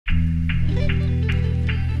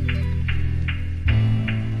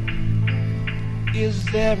Is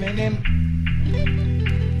there an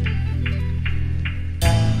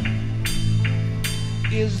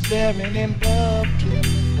Is there an love to be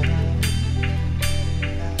found?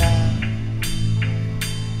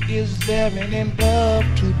 Is there an love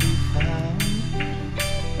to be found?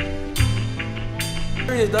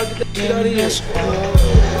 Get that shit out of here.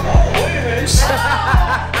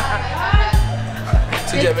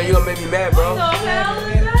 TJ, man, you gonna make me mad, bro.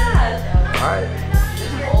 Alright.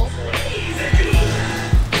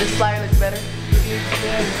 This flyer looks better.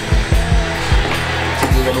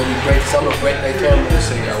 TJ gonna make me break. So I'm gonna break that camera and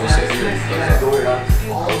say, I will sit here.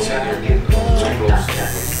 I will sit here. Too close.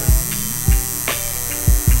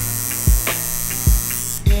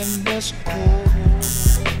 In this cold,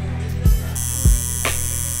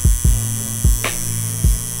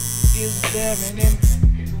 is there an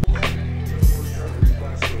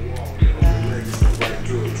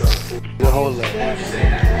Hold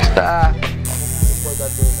up.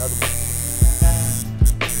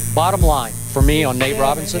 Bottom line, for me on Nate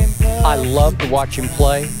Robinson, I love to watch him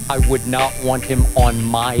play. I would not want him on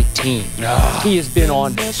my team. He has been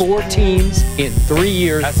on 4 teams in 3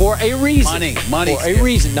 years for a reason. Money. For a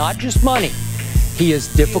reason, not just money. He is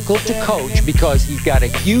difficult to coach because he's got a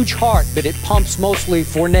huge heart, but it pumps mostly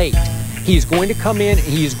for Nate. He's going to come in and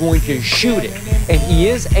he is going to shoot it. And he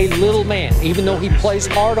is a little man. Even though he plays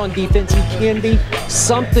hard on defense, he can be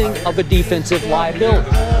something of a defensive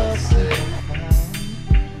liability.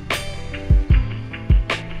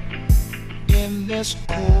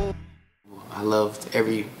 I loved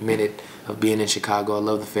every minute of being in Chicago. I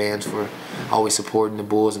love the fans for always supporting the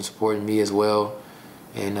Bulls and supporting me as well.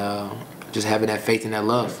 And just having that faith and that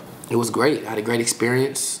love. It was great. I had a great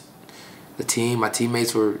experience. The team, my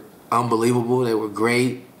teammates were unbelievable. They were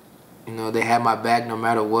great. You know, they had my back no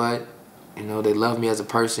matter what. You know, they loved me as a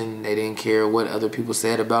person. They didn't care what other people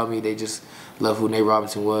said about me. They just loved who Nate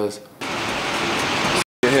Robinson was.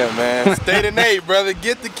 Yeah, man. Stay the Nate, brother.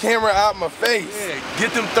 Get the camera out my face. Yeah,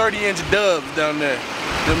 get them 30-inch dubs down there.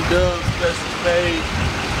 Them dubs, special made.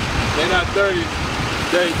 They not 30s.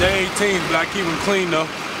 They 18s, but I keep them clean though.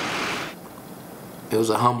 It was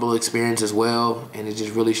a humble experience as well, and it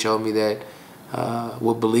just really showed me that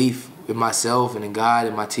with belief in myself and in God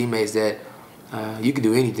and my teammates that you can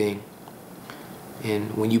do anything.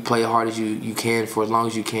 And when you play hard as you can for as long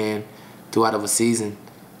as you can throughout of a season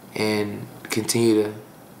and continue to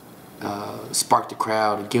spark the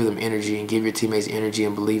crowd and give them energy and give your teammates energy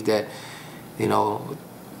and believe that, you know,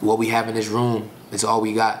 what we have in this room is all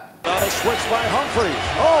we got. Switch by Humphries.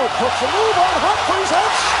 Oh, puts a move on Humphries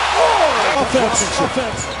and scores!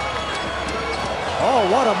 Offense. Oh,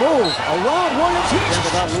 what a move. Around Williams. Again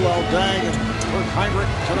without Luol Deng and Kurt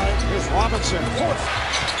Heinrich tonight. Here's Robinson. Fourth.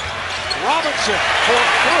 Robinson for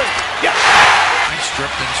 3. Yes!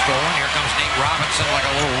 Stripped and stolen. Here comes Nate Robinson like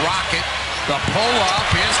a little rocket. The pull-up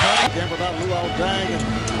is good. Again without Luol Deng and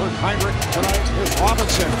Kurt Heinrich tonight. Here's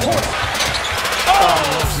Robinson. Fourth.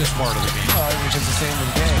 Loves this part of the game. Which is the same in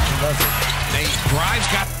the game. He loves it. Nate drives,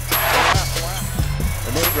 got.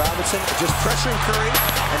 And Nate Robinson just pressuring Curry,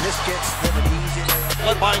 and this gets them an easy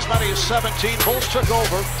layup. Led by as many as 17. Bulls took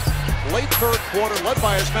over. Late third quarter, led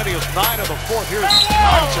by as many as 9 of the fourth. Here's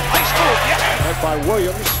Robinson. Nice move. Yeah. Led by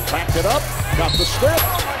Williams. Backed it up. Got the step.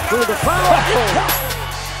 Through the foul.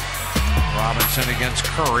 Robinson against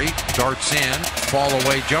Curry. Darts in. Fall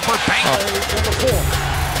away jumper. Bang. In the fourth.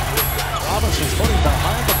 Robinson's putting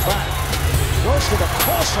behind the back. Goes to the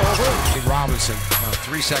crossover. Robinson,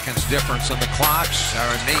 3 seconds difference on the clocks.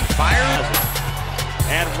 Nate fires.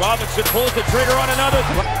 And Robinson pulls the trigger on another.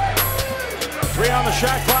 3 on the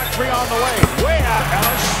shot clock, 3 on the way. Way out,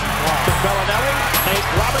 Ellis. To Bellinelli. Nate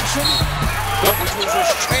Robinson. Which was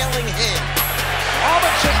his trailing hand.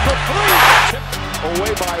 Robinson for 3.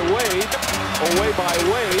 Away by Wade. Away by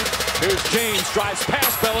Wade. Here's James. Drives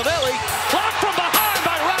past Bellinelli. Blocked from behind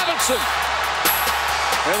by Robinson.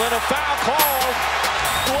 And then a foul call.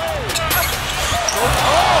 Wade.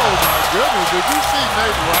 Oh my goodness. Did you see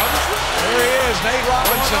Nate Robinson? There he is, Nate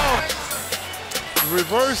Robinson.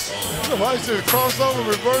 Reverse. Somebody said crossover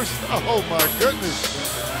reverse. Oh my goodness.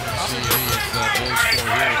 See the Bulls score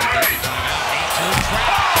here.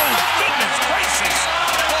 Oh, goodness gracious.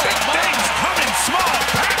 Big things come in small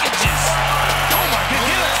packages. Oh my God,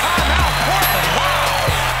 get a timeout, Portland. Wow.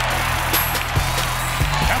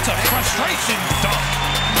 That's a frustration dunk.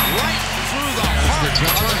 Right through the heart.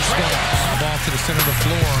 Ball to the center of the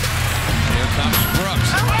floor. Here comes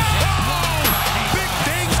Brooks. Oh, big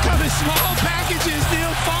things come in small packages,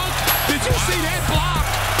 Neil Funk. Did you see that block?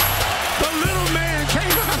 The little man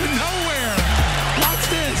came out of nowhere. Watch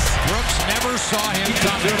this. Brooks never saw him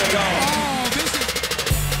coming. Oh, this is...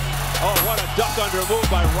 Oh, what a duck under move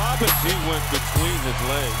by Robbins. He went between his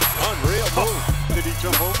legs. Unreal move. Did he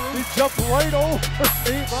jump over him? He jumped right over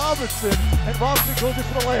Nate Robinson, and Robinson goes in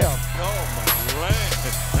for the layup. Oh, my land.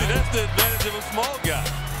 See, that's the advantage of a small guy.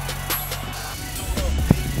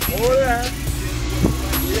 Over that.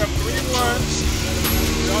 We have 3-1.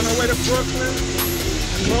 We're on our way to Brooklyn.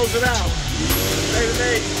 Close it out.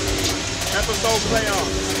 8-8. Episode playoff.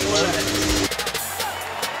 Over that.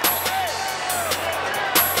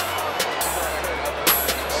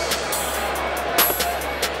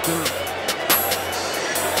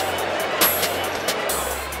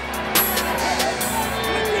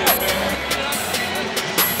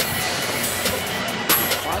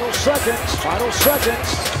 Final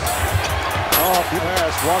seconds. Oh,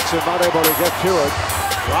 pass. Watson not able to get to it.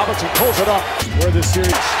 Robinson pulls it up. Where this series.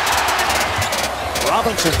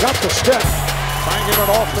 Robinson got the step. Banging it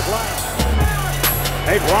off the glass.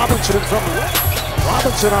 Nate Robinson from the left.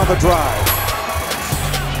 Robinson on the drive.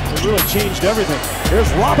 It really changed everything. Here's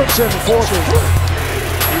Robinson for three.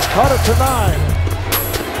 He's cut it to 9.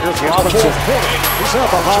 Here's Robinson. He's up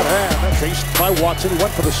a hot hand. Chased by Watson. He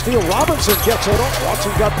went for the steal. Robinson gets it off.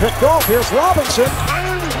 Watson got picked off. Here's Robinson.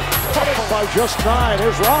 Cut by just 9.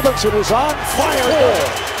 Here's Robinson who's on fire.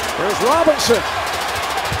 Here's Robinson.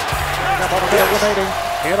 About a minute remaining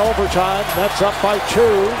in overtime. That's up by 2.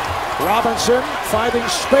 Robinson finding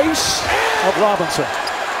space of Robinson.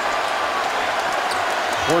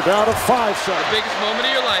 We're down to 5 seconds. The biggest moment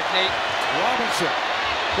of your life, Nate. Robinson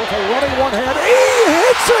with a running one hand. He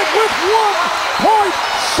hits it with 1.7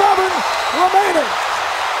 remaining.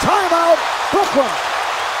 Timeout, Brooklyn.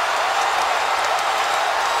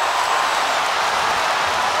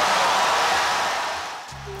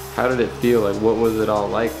 How did it feel? Like, what was it all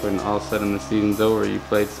like when all of a sudden the season's over? You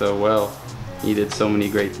played so well, you did so many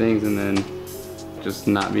great things, and then just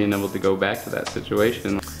not being able to go back to that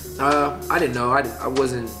situation. I didn't know. I didn't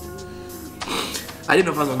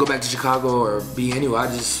know if I was gonna go back to Chicago or be anywhere. I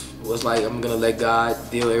just was like, I'm gonna let God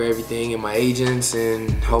deal with everything and my agents,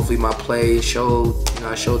 and hopefully my play showed.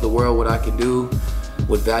 I showed the world what I could do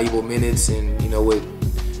with valuable minutes, and with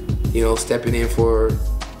stepping in for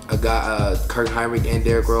a guy, Kirk Heinrich and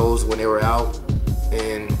Derrick Rose when they were out,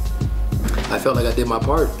 and I felt like I did my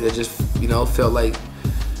part. It just felt like.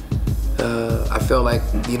 I felt like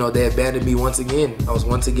they abandoned me once again. I was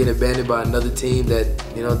once again abandoned by another team that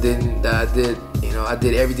I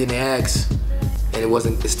did everything they asked, and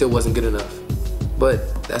it still wasn't good enough.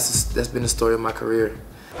 But that's been the story of my career.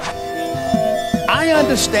 I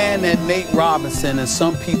understand that Nate Robinson in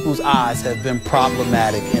some people's eyes have been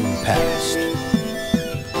problematic in the past.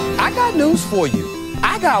 I got news for you.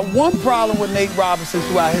 I got one problem with Nate Robinson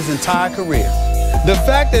throughout his entire career. The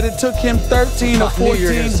fact that it took him 13 or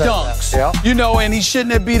 14 dunks, and he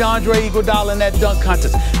shouldn't have beat Andre Iguodala in that dunk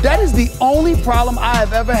contest. That is the only problem I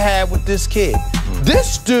have ever had with this kid.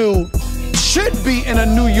 This dude should be in a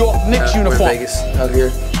New York Knicks uniform. We're in Vegas out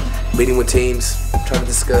here, meeting with teams, trying to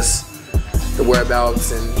discuss the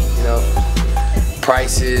whereabouts and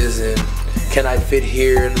prices and can I fit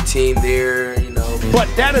here in the team there, But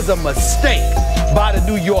that is a mistake by the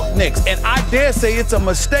New York Knicks. And I dare say it's a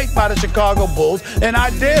mistake by the Chicago Bulls. And I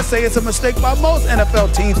dare say it's a mistake by most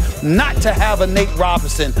NFL teams not to have a Nate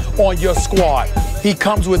Robinson on your squad. He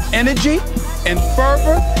comes with energy and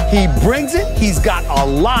fervor. He brings it. He's got a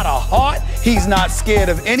lot of heart. He's not scared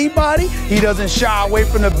of anybody. He doesn't shy away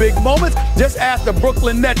from the big moments. Just ask the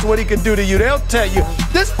Brooklyn Nets what he can do to you. They'll tell you,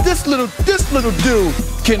 this little dude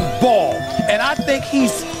can ball. And I think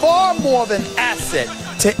he's far more of an asset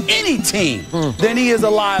to any team than he is a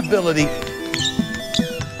liability.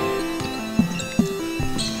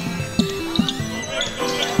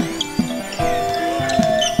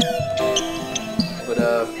 But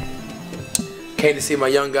came to see my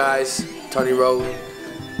young guys, Tony Rowland,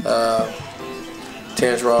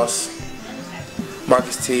 Terrence Ross,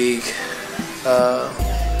 Marcus Teague,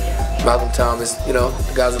 Malcolm Thomas, the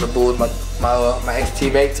guys on the Bulls, my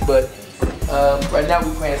ex-teammates. But right now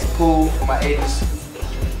we're playing some pool in my agent's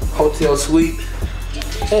hotel suite.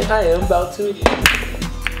 And I am about to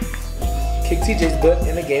kick TJ's butt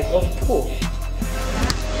in a game of pool.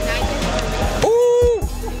 Ooh!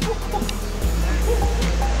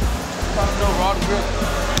 Crossing over all the grill.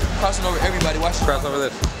 Crossing over everybody. Watch this. Cross over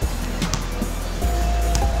this.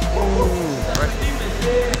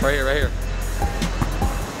 Right here, right here.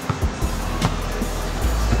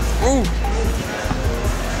 Ooh!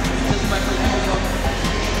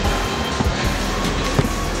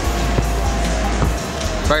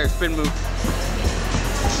 Right here, spin move.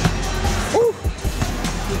 Woo.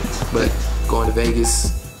 But going to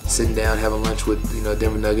Vegas, sitting down, having lunch with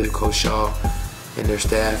Denver Nuggets, Coach Shaw, and their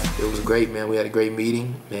staff. It was great, man. We had a great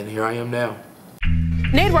meeting, and here I am now.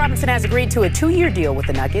 Nate Robinson has agreed to a 2-year deal with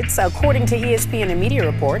the Nuggets. According to ESPN and media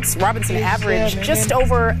reports, Robinson averaged just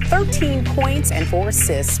over 13 points and 4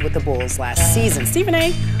 assists with the Bulls last season. Stephen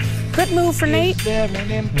A., good move for Nate.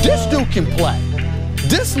 This dude can play.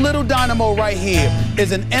 This little dynamo right here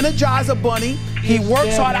is an Energizer bunny. He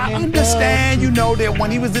works hard. I understand, you know, that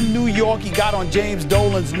when he was in New York, he got on James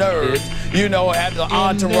Dolan's nerves, you know, had the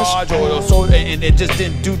entourage or so, and it just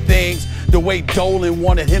didn't do things the way Dolan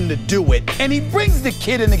wanted him to do it. And he brings the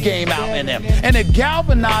kid in the game out in him, and it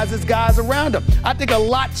galvanizes guys around him. I think a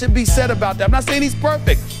lot should be said about that. I'm not saying he's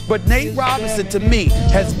perfect, but Nate Robinson, to me,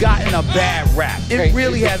 has gotten a bad rap. It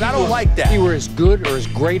really has. I don't like that. If he were as good or as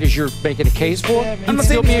great as you're making a case for, he'd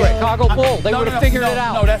still be a Chicago Bull. They would have figured it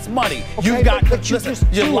out. No, that's money. Okay, You've got, listen,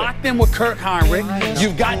 you're locked in with Kirk Heinrich.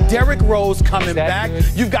 You've got Derrick Rose coming back.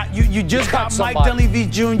 You've got, you just got Mike Dunleavy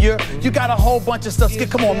Jr. You got a whole bunch of stuff. Skip,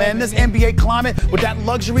 come on, man. This NBA climate with that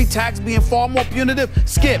luxury tax being far more punitive,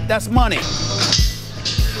 Skip, that's money.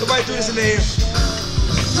 Nobody do this in there.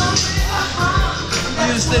 You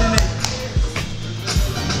understand that?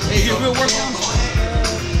 Hey, get real work on.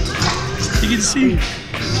 You get to see me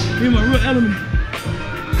in my real element.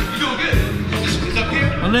 You doing good? It's up here?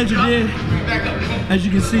 My legs are dead. As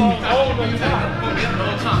you can see. It's one of the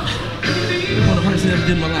hardest things I've ever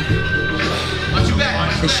did in my life.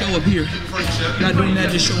 They show up here. Not doing that,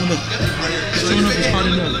 just showing up. Showing up is hard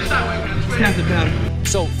enough. It's half the battle.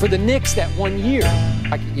 So for the Knicks that 1 year,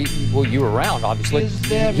 well, you were around, obviously.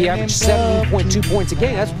 He averaged 17.2 points a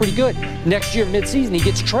game. That's pretty good. Next year, midseason, he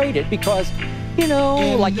gets traded because, you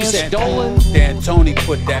know, like you said, Dolan. D'Antoni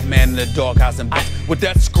put that man in the doghouse and with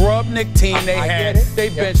that scrub Knick team they had, they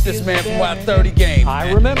benched this man for about 30 games.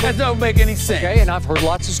 I remember. That don't make any sense. Okay, and I've heard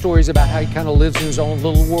lots of stories about how he kind of lives in his own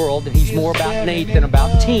little world, and he's more about Nate than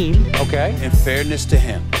about team, okay? In fairness to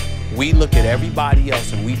him, we look at everybody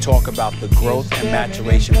else and we talk about the growth and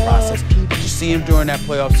maturation process. Did you see him during that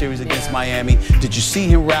playoff series against Miami? Did you see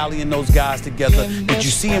him rallying those guys together? Did you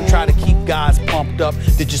see him try to keep guys pumped up?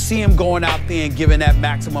 Did you see him going out there and giving that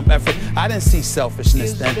maximum effort? I didn't see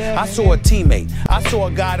selfishness then. I saw a teammate. I saw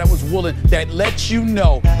a guy that was willing, that lets you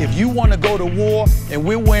know if you want to go to war and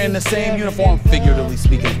we're wearing the same uniform, figuratively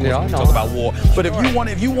speaking, of course, when we talk about war. But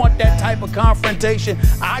if you want that type of confrontation,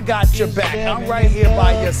 I got your back. I'm right here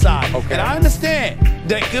by your side. Okay. And I understand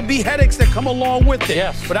there could be headaches that come along with it.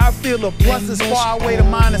 Yes. But I feel the pluses far outweigh the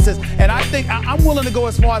minuses. And I think I'm willing to go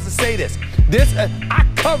as far as to say this. I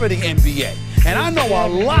cover the NBA. And I know a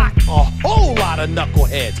whole lot of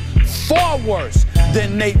knuckleheads, far worse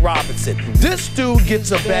than Nate Robinson. This dude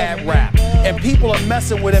gets a bad rap, and people are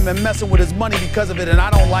messing with him and messing with his money because of it, and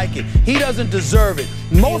I don't like it. He doesn't deserve it.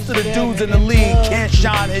 Most of the dudes in the league can't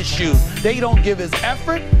shine his shoes. They don't give his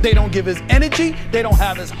effort, they don't give his energy, they don't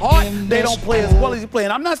have his heart, they don't play as well as he plays.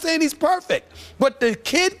 And I'm not saying he's perfect, but the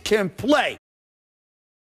kid can play.